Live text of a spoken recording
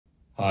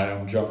Hi,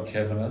 I'm John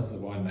Kavanagh, the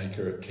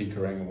winemaker at Te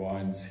Kairanga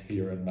Wines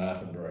here in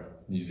Martinborough,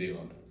 New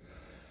Zealand.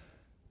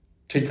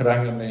 Te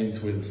Kairanga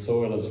means where the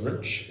soil is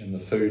rich and the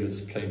food is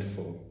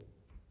plentiful.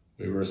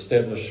 We were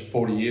established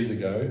 40 years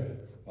ago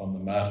on the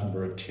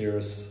Martinborough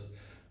Terrace,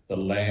 the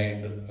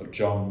land of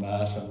John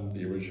Martin,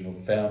 the original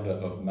founder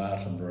of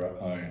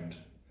Martinborough, owned.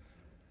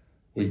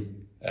 We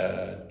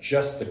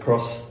just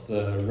across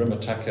the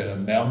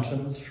Rimutaka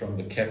Mountains from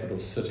the capital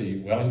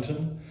city,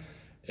 Wellington,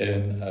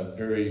 in a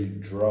very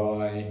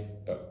dry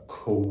but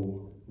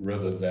cool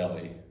river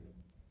valley.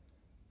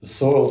 The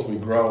soils we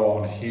grow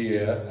on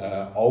here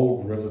are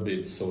old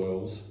riverbed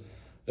soils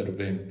that have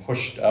been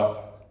pushed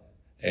up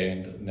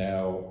and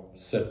now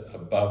sit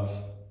above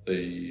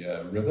the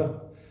river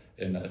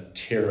in a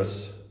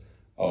terrace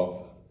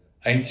of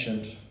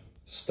ancient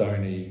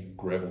stony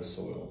gravel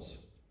soils.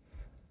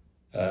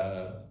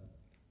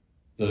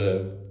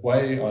 The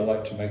way I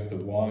like to make the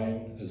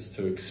wine is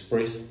to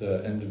express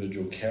the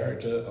individual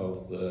character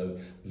of the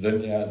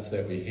vineyards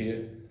that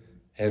we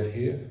have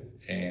here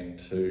and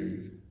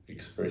to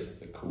express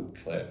the cool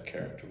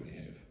character we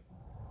have.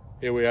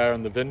 Here we are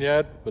in the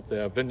vineyard with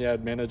our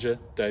vineyard manager,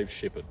 Dave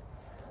Shepherd.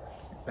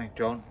 Thanks,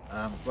 John.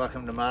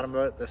 Welcome to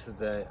Martinborough. This is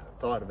the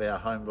site of our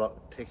home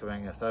block, Te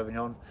Kairanga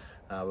Sauvignon.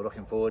 We're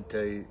looking forward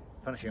to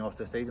finishing off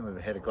the season.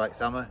 We've had a great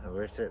summer.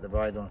 We're just at the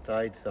raid on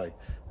stage, so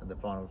the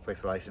final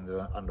preparations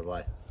are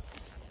underway.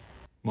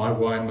 My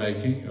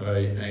winemaking, I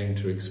aim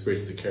to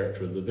express the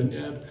character of the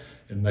vineyard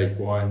and make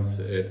wines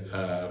that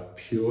are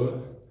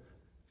pure,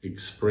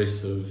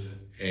 expressive,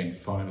 and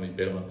finely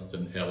balanced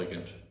and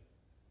elegant.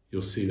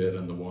 You'll see that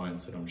in the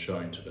wines that I'm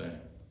showing today.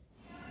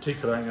 Te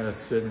Kairanga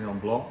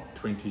Sauvignon Blanc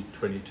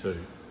 2022.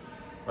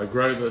 I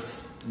grow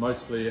this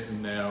mostly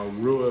in our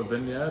Rua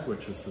vineyard,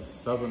 which is the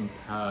southern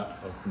part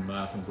of the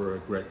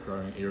Martinborough grape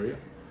growing area.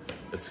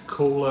 It's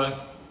cooler,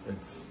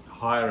 it's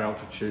higher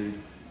altitude,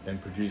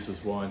 and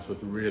produces wines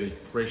with really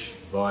fresh,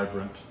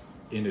 vibrant,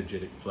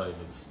 energetic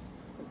flavours.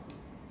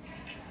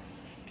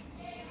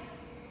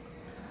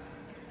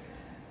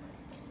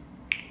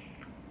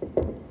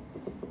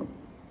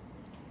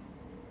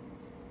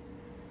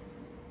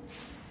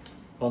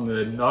 On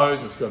the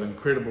nose, it's got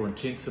incredible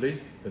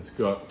intensity. It's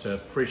got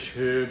fresh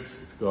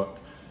herbs, it's got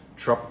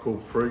tropical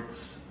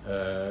fruits,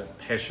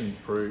 passion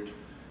fruit,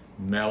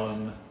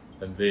 melon,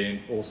 and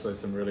then also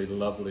some really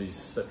lovely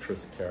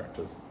citrus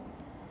characters.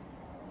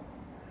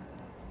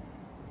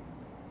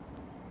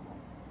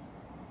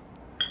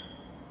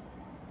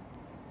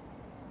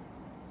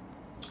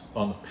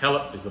 On the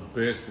palate, there's a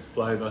burst of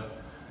flavour,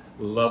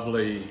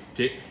 lovely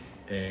depth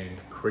and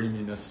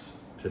creaminess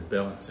to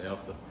balance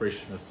out the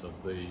freshness of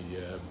the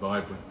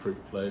vibrant fruit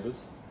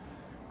flavours.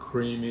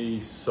 Creamy,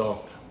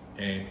 soft,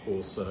 and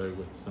also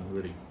with some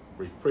really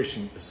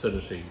refreshing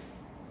acidity.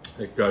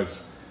 It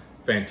goes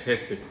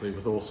fantastically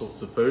with all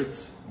sorts of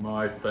foods.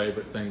 My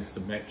favourite things to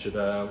match it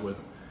are with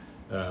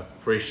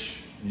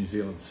fresh New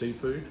Zealand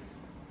seafood,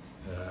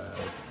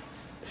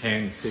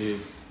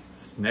 pan-seared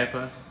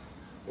snapper,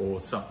 or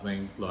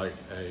something like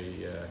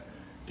a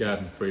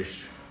garden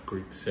fresh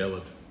Greek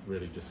salad.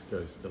 Really just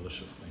goes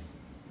deliciously.